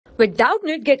With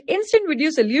Doubtnut, get instant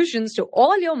video solutions to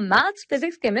all your maths,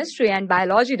 physics, chemistry, and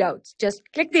biology doubts. Just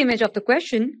click the image of the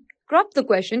question, crop the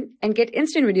question, and get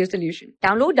instant video solution.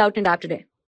 Download Doubtnut app today.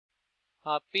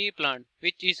 A pea plant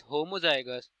which is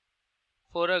homozygous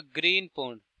for a green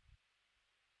pond,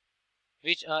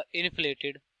 which are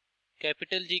inflated,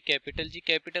 capital G, capital G,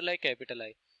 capital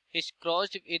I, is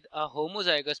crossed with a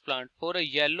homozygous plant for a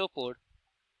yellow pod,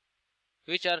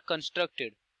 which are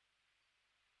constructed,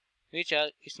 which are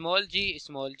small g,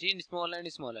 small g, and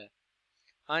small I.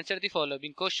 Answer the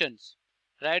following questions.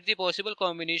 Write the possible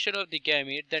combination of the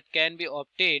gamete that can be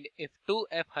obtained if two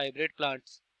F hybrid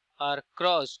plants are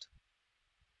crossed.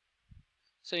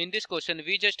 So in this question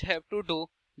we just have to do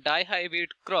dihybrid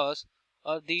cross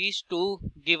of these two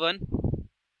given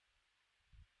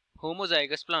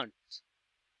homozygous plants.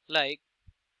 Like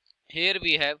here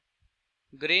we have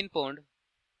green pod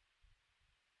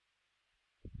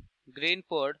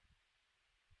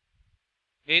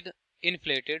with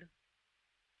inflated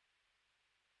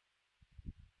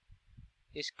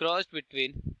is crossed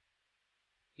between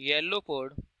yellow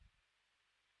pod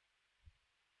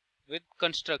with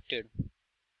constructed.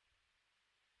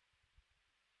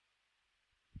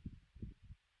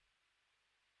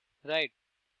 Right.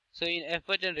 So in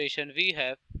F1 generation we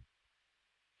have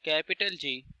capital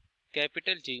G,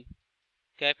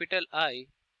 capital I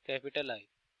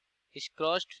is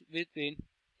crossed between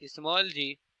small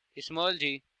g,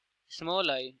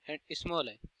 small I and small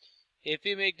I. If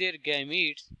we make their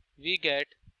gametes, we get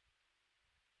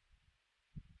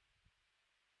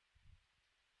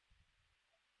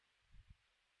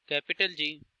capital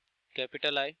G,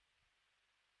 capital I,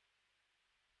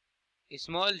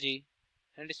 small g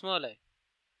and small I.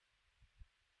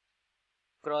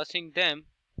 Crossing them,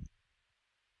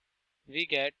 we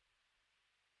get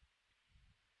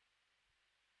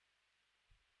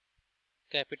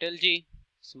capital G,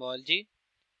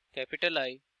 capital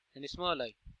I and small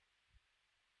I.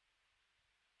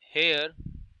 Here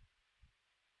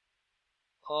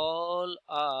all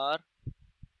are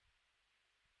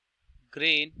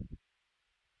green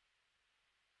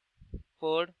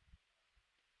pod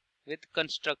with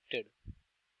constructed.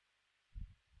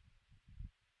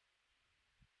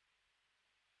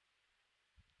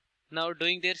 Now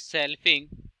doing their selfing,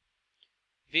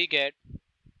 we get,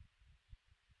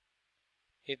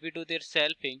 if we do their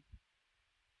selfing,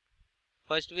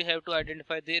 first we have to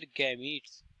identify their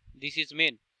gametes. This is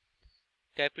main.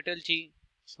 Capital G,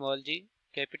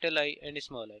 capital I and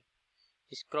small I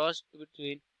is crossed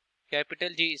between capital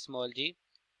G,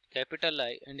 capital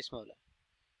I and small I.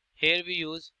 Here we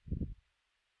use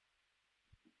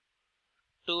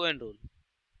 2n rule,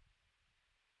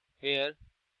 where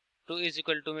 2 is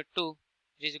equal to 2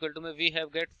 is equal to we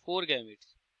have get 4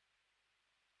 gametes.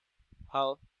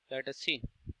 How? Let us see.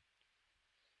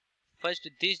 First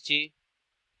this G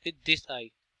with this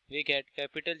I, we get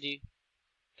capital G,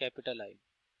 capital I.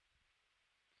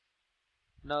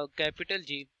 Now capital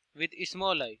G with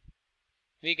small I,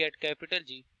 we get capital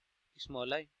G,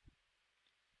 small I.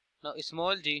 Now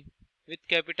small g with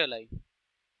capital I,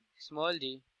 small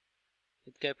g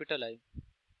with capital I.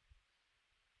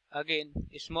 Again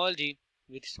small g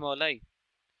with small I,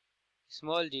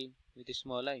 small g with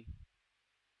small I.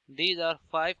 These are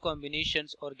 5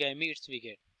 combinations or gametes we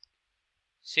get.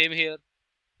 Same here,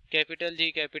 capital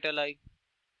G, capital I,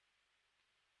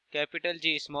 capital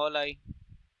G, small I,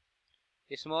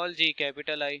 small g,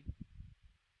 capital I,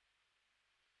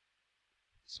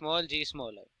 small g,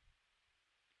 small I.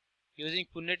 Using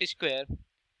Punnett square,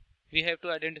 we have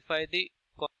to identify the,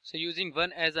 so using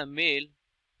one as a male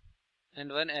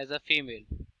and one as a female,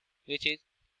 which is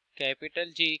capital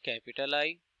G, capital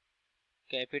I,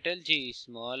 capital G,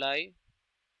 small I,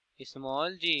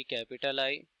 small g, capital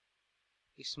I,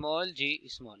 small g,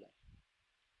 small I.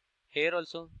 Here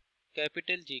also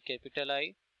capital G, capital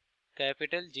I,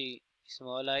 capital G,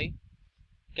 small I,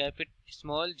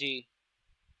 small g,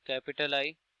 capital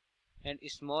I, and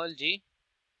small g,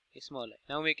 small I.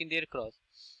 Now making their cross.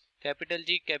 Capital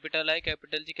G, capital I,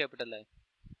 capital G, capital I.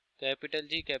 Capital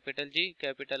G, capital G,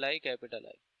 capital I, capital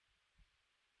I.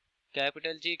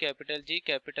 Capital G,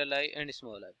 capital I, and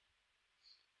small I.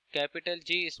 Capital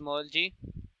G, small g,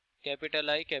 capital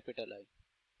I, capital I.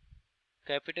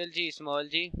 Capital G, small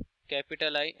g,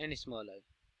 capital I, and small I.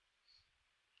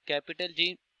 Capital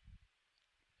G,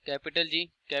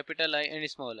 capital I, and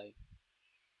small I.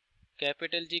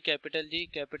 Capital G,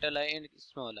 capital I, and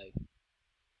small I.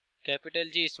 Capital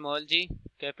G, small g,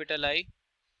 capital I,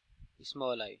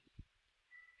 small I.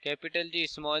 Capital G,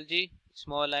 small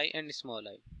I, and small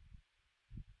I.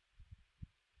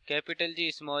 Capital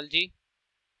G, small g,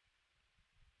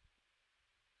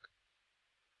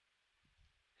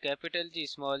 capital G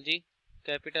small g,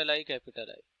 capital I, capital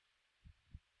I.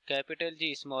 Capital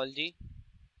G small g,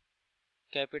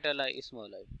 capital I, small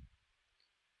I.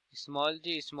 Small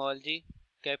g,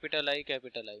 capital I,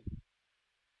 capital I.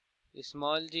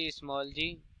 Small g,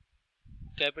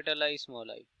 capital I,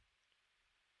 small I.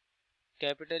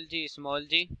 Capital G small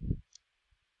g,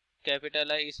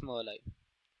 capital I, small I.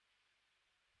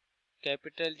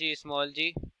 Capital G small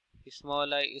g,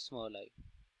 small I, small I.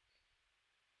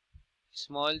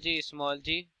 Small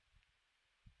g,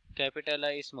 capital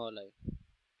I, small I.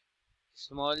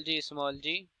 Small g,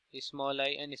 small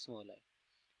I and small I.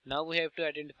 Now we have to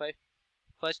identify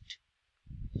first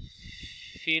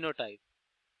phenotype.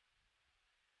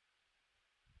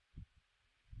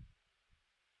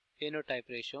 Phenotype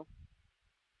ratio,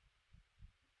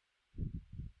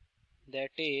 that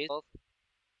is of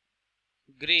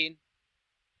green,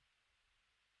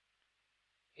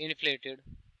 inflated,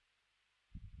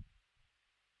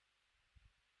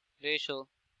 ratio,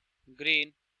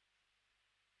 green,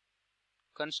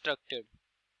 constricted,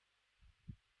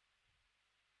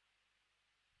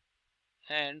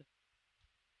 and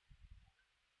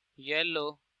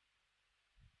yellow,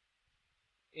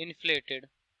 inflated,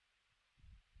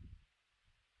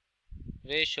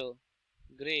 ratio,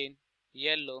 green,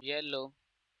 yellow,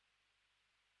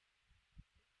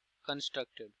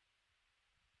 constricted,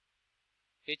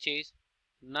 which is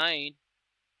 9,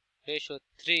 ratio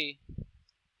 3,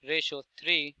 ratio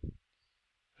 3,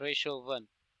 ratio 1.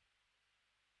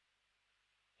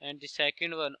 And the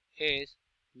second one is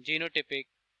genotypic,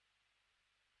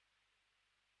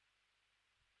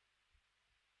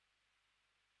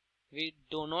 we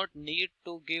do not need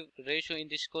to give ratio in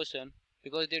this question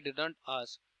because they did not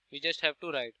ask. We just have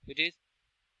to write, which is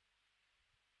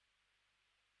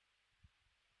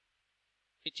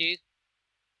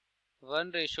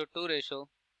 1 ratio 2 ratio.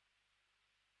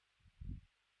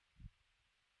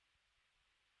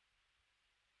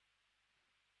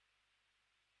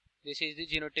 This is the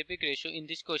genotypic ratio in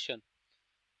this question.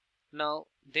 Now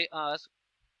they ask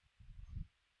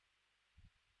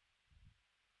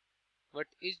what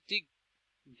is the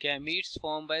gametes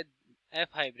formed by F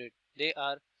hybrid. They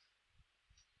are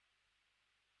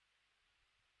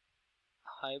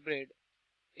hybrid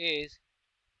is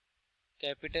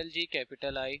capital G,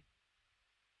 capital I,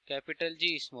 capital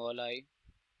G, small I,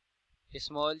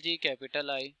 small g,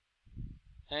 capital I,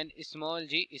 and small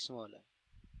g, small I.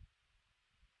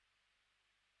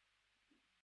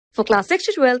 For class 6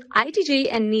 to 12, IIT JEE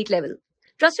and NEET level.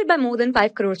 Trusted by more than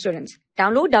 5 crore students.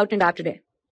 Download Doubtnut app today.